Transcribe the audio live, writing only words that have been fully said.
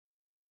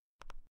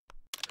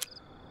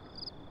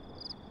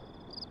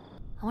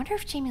I wonder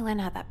if Jamie Lynn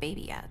had that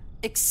baby yet.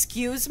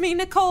 Excuse me,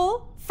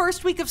 Nicole?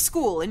 First week of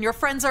school and your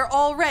friends are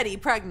already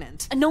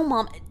pregnant. No,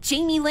 Mom.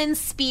 Jamie Lynn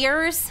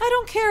Spears? I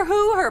don't care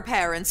who her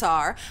parents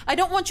are. I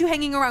don't want you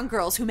hanging around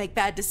girls who make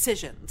bad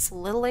decisions. A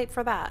little late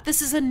for that.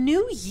 This is a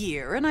new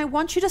year and I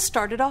want you to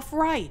start it off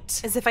right.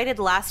 As if I did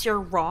last year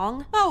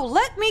wrong? Oh,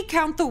 let me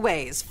count the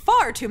ways.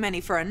 Far too many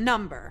for a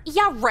number.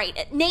 Yeah,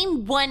 right.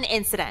 Name one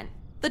incident.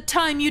 The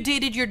time you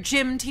dated your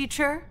gym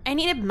teacher? I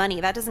needed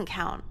money. That doesn't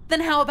count.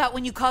 Then how about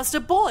when you caused a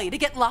boy to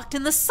get locked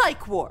in the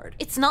psych ward?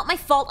 It's not my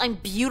fault I'm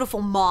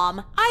beautiful,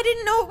 Mom. I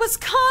didn't know it was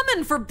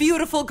common for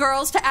beautiful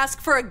girls to ask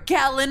for a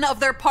gallon of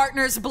their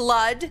partner's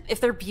blood.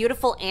 If they're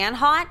beautiful and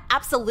hot,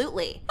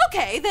 absolutely.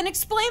 Okay, then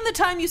explain the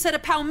time you set a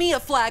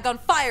Palmia flag on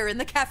fire in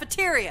the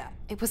cafeteria.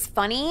 It was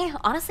funny.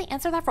 Honestly,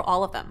 answer that for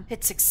all of them.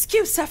 It's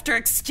excuse after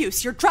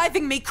excuse. You're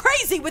driving me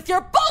crazy with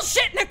your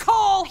bullshit,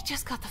 Nicole! I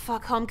just got the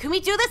fuck home. Can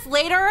we do this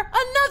later?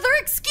 Another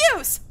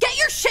excuse! Get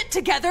your shit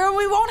together and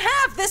we won't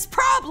have this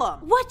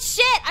problem! What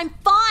shit? I'm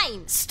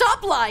fine!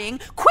 Stop lying,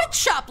 quit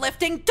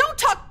shoplifting, don't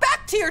talk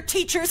back to your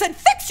teachers, and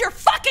fix your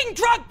fucking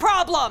drug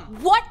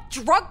problem! What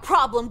drug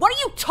problem? What are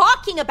you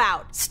talking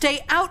about?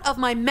 Stay out of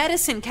my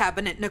medicine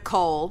cabinet,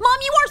 Nicole. Mom,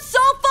 you are so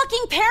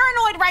fucking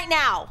paranoid right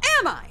now!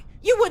 Am I?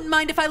 You wouldn't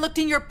mind if I looked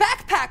in your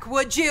backpack,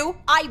 would you?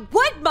 I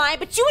would mind,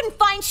 but you wouldn't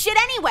find shit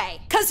anyway.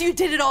 'Cause you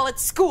did it all at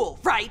school,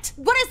 right?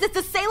 What is this,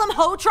 the Salem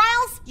Ho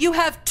trials? You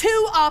have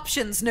two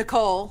options,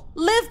 Nicole.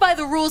 Live by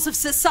the rules of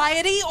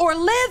society or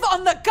live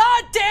on the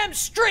goddamn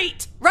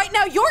street! Right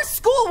now, your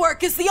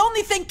schoolwork is the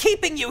only thing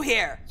keeping you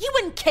here. You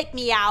wouldn't kick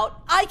me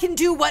out. I can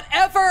do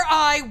whatever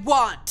I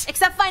want.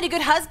 Except find a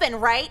good husband,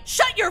 right?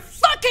 Shut your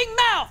fucking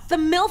mouth! The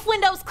MILF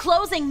window's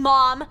closing,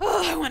 Mom. Ugh,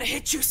 I want to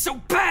hit you so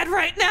bad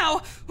right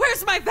now.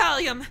 Where's my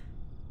Valium?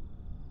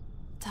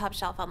 Top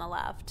shelf on the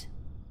left.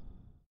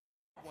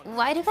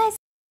 Why do guys